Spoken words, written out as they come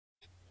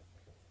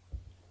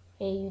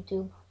Hey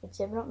YouTube, it's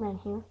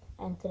rotsebanotman here,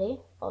 and today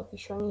I'll be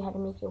showing you how to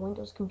make your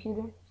Windows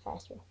computer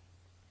faster.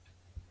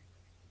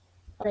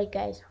 Alright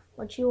guys,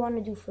 what you want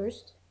to do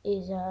first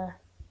is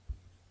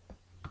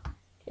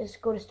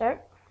just go to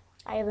start.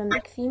 I have a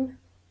Mac theme.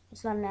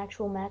 It's not an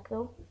actual Mac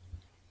though.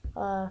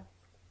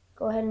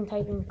 Go ahead and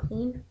type in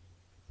clean,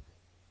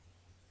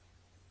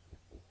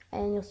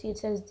 and you'll see it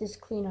says disk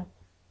cleanup.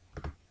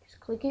 Just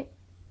click it.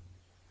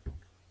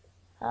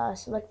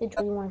 Select the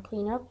drive you want to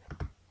clean up.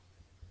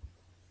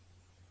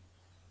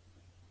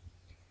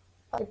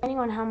 Depending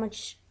on how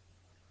much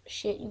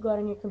shit you got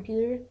on your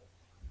computer,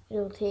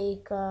 it'll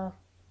take a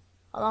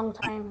long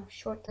time,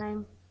 short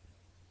time,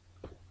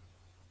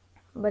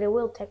 but it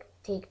will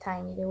take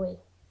time either way.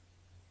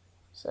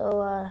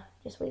 So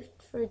just wait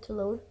for it to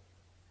load.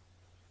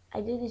 I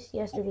did this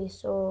yesterday,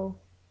 so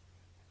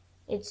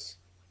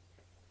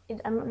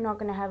I'm not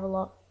gonna have a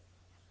lot.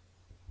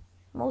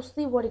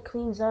 Mostly what it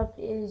cleans up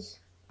is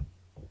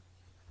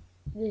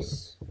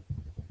this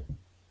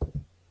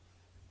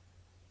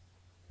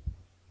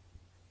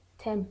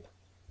temp.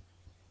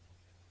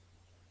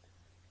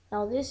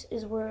 Now this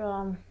is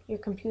where your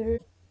computer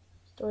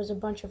stores a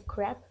bunch of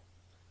crap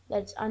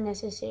that's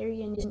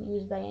unnecessary and isn't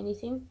used by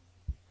anything.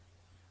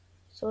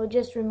 So it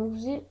just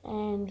removes it,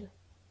 and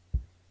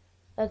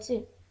that's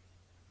it.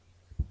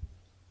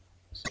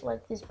 So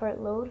let this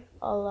part load.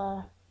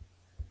 I'll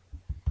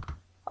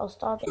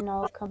stop and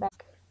I'll come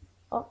back.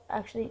 Oh,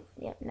 actually,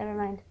 yeah, never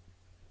mind.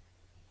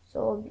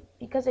 So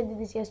because I did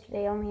this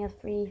yesterday, I only have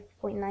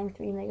 3.93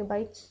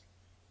 megabytes.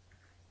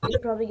 You're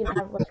probably gonna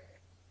have like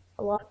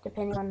a lot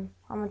depending on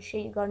how much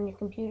shit you got on your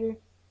computer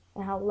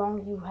and how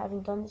long you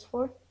haven't done this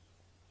for.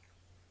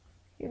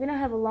 You're gonna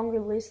have a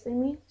longer list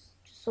than me,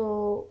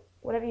 so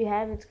whatever you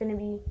have, it's gonna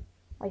be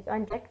like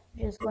unchecked.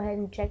 Just go ahead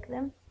and check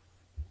them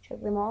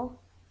all,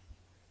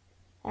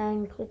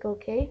 and click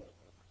OK.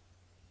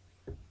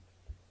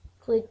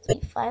 Click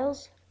delete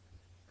files,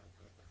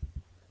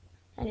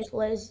 and just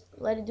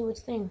let it do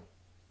its thing.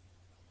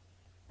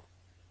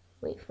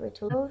 Wait for it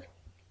to load.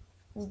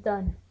 It's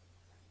done.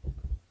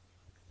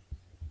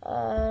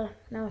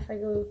 Now if I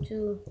go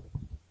to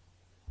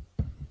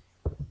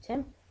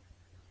temp,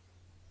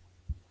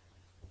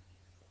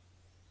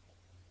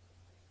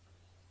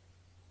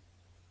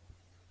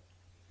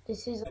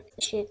 this is like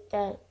the shit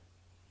that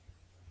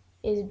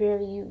is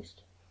barely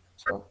used.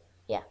 So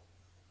yeah.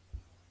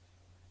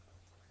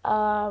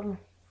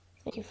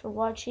 Thank you for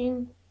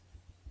watching.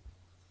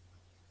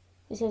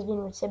 This has been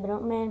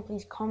rotsebanotman.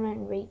 Please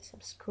comment, rate,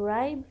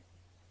 subscribe,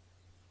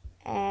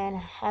 and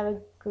have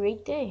a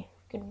great day.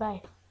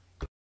 Goodbye.